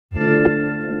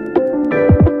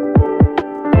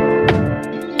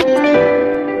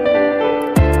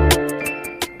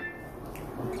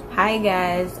Hi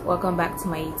guys, welcome back to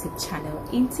my YouTube channel.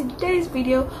 In today's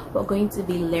video we're going to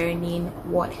be learning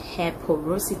what hair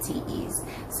porosity is.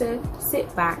 So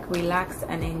sit back, relax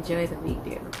and enjoy the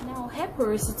video. Now, hair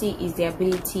porosity is the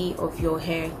ability of your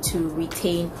hair to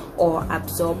retain or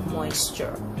absorb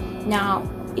moisture. Now,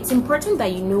 it's important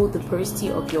that you know the porosity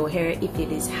of your hair, if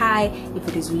it is high, if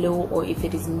it is low, or if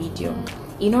it is medium,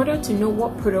 in order to know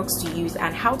what products to use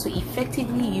and how to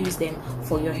effectively use them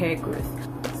for your hair growth.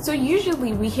 So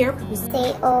usually we hear people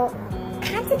say, oh,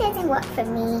 contour doesn't work for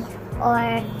me,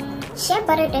 or shea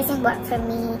butter doesn't work for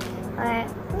me, or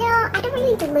no, I don't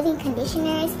really do leave-in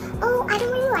conditioners, oh, I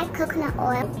don't really like coconut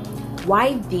oil.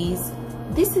 Why this?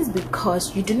 This is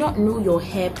because you do not know your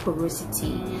hair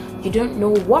porosity. You don't know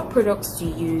what products to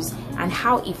use and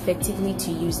how effectively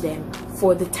to use them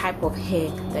for the type of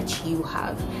hair that you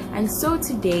have. And so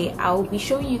today I'll be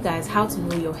showing you guys how to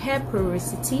know your hair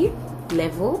porosity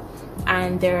level,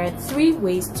 and there are 3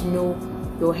 ways to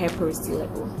know your hair porosity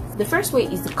level. The first way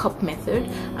is the cup method,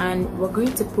 and we're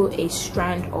going to put a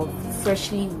strand of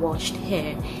freshly washed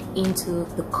hair into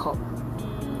the cup.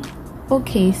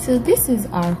 Okay, so this is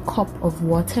our cup of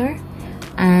water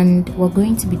and we're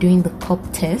going to be doing the cup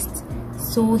test.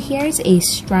 So here's a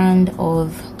strand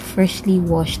of freshly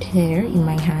washed hair in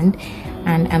my hand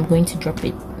and I'm going to drop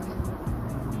it.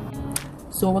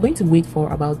 So we're going to wait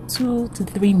for about 2 to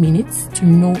 3 minutes to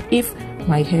know if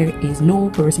my hair is low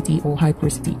porosity or high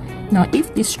porosity. Now,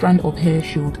 if this strand of hair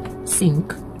should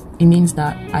sink, it means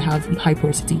that I have high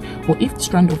porosity. Or if the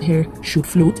strand of hair should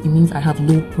float, it means I have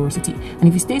low porosity. And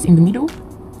if it stays in the middle,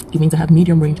 it means I have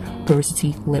medium range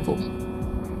porosity level.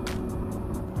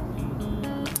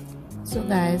 So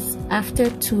guys, after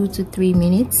 2 to 3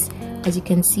 minutes, as you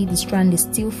can see, the strand is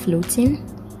still floating.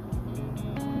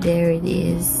 There it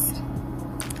is,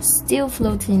 still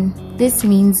floating. This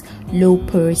means low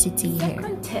porosity hair. The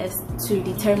second test to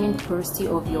determine the porosity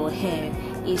of your hair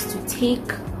is to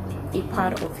take a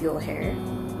part of your hair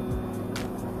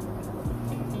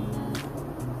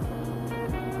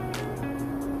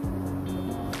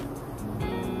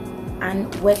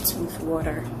and wet with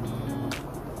water.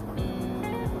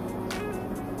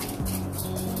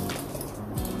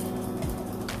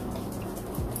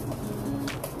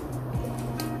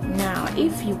 Now,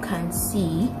 if you can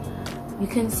see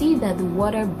that the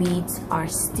water beads are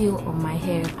still on my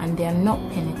hair and they are not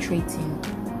penetrating.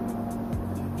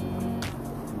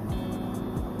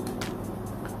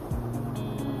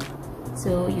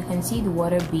 So you can see the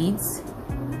water beads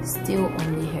still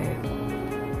on the hair.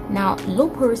 Now, low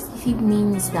porosity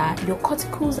means that your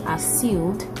cuticles are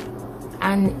sealed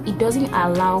and it doesn't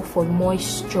allow for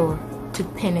moisture to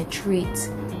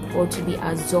penetrate or to be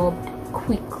absorbed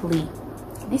quickly.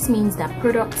 This means that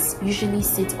products usually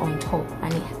sit on top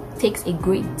and it takes a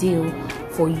great deal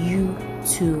for you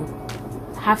to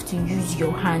have to use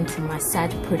your hand to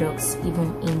massage products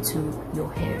even into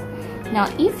your hair. Now,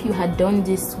 if you had done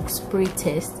this spray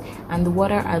test and the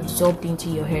water absorbed into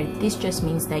your hair, this just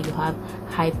means that you have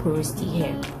high porosity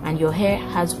hair and your hair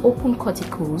has open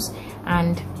cuticles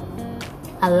and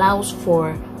allows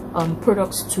for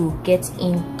products to get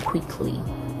in quickly.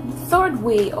 The third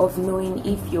way of knowing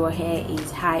if your hair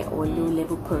is high or low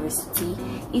level porosity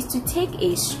is to take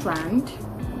a strand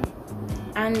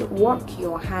and work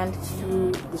your hand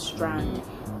through the strand.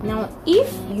 Now,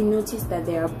 if you notice that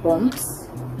there are bumps,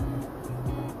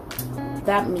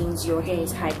 that means your hair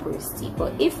is high porosity,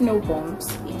 but if no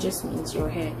bumps, it just means your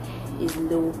hair is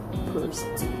low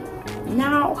porosity.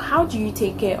 Now, how do you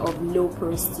take care of low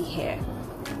porosity hair?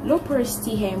 Low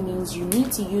porosity hair means you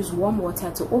need to use warm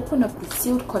water to open up the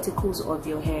sealed cuticles of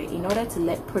your hair in order to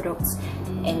let products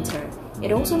enter.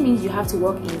 It also means you have to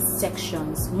work in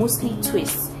sections, mostly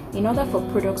twists, in order for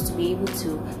products to be able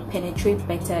to penetrate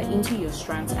better into your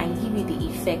strands and give you the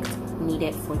effect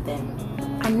needed for them.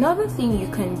 Another thing you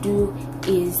can do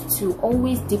is to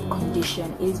always deep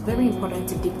condition. It is very important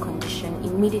to deep condition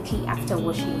immediately after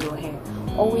washing your hair.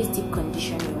 Always deep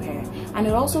condition your hair. And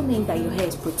it also means that your hair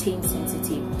is protein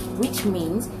sensitive, which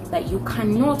means that you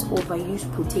cannot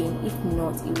overuse protein. If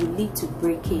not, it will lead to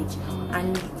breakage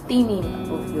and thinning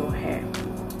of your hair.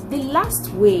 The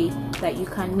last way that you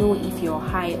can know if you're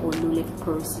high or low level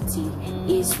porosity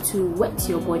is to wet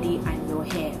your body and your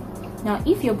hair. Now,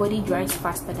 if your body dries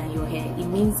faster than your hair, it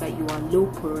means that you are low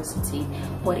porosity.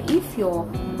 But if your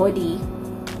body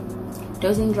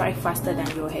doesn't dry faster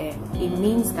than your hair, it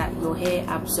means that your hair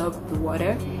absorbs the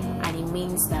water and it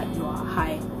means that you are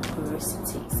high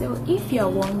porosity. So if you're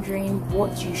wondering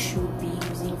what you should be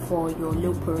using for your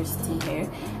low porosity hair,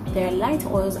 there are light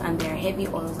oils and there are heavy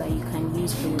oils that you can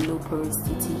use for your low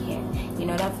porosity hair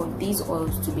in order for these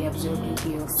oils to be absorbed into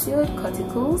your sealed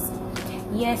cuticles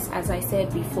Yes, as I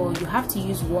said before, you have to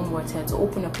use warm water to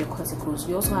open up your cuticles.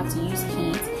 You also have to use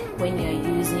heat when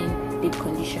you're using deep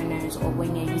conditioners or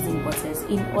when you're using butters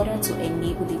in order to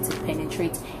enable it to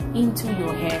penetrate into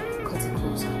your hair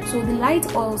cuticles. So the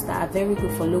light oils that are very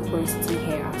good for low porosity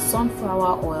hair are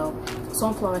sunflower oil,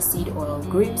 sunflower seed oil,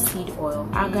 grape seed oil,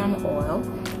 argan oil.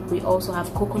 We also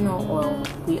have coconut oil.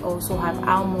 We also have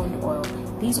almond oil.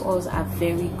 These oils are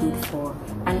very good for,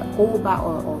 and jojoba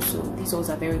oil also. These oils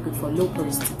are very good for low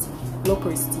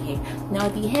porosity hair. Now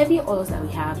the heavy oils that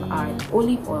we have are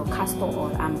olive oil, castor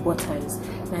oil, and butters.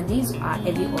 Now these are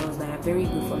heavy oils that are very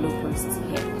good for low porosity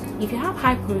hair. If you have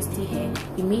high porosity hair,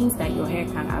 it means that your hair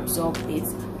can absorb it,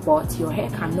 but your hair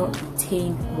cannot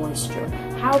retain moisture.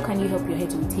 How can you help your hair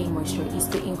to retain moisture? Is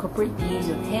to incorporate the use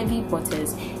of heavy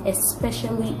butters,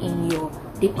 especially in your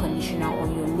deep conditioner or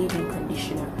your leave-in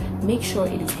conditioner. Make sure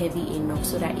it is heavy enough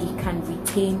so that it can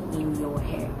retain in your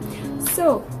hair.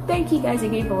 So thank you guys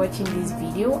again for watching this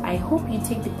video. I hope you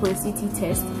take the porosity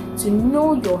test to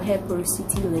know your hair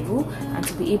porosity level and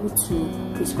to be able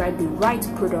to prescribe the right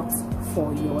products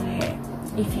for your hair.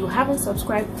 If you haven't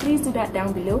subscribed, please do that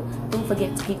down below. Don't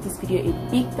forget to give this video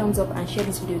a big thumbs up and share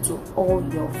this video to all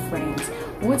your friends.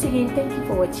 Once again, thank you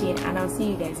for watching, and I'll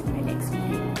see you guys in my next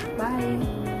video.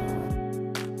 Bye.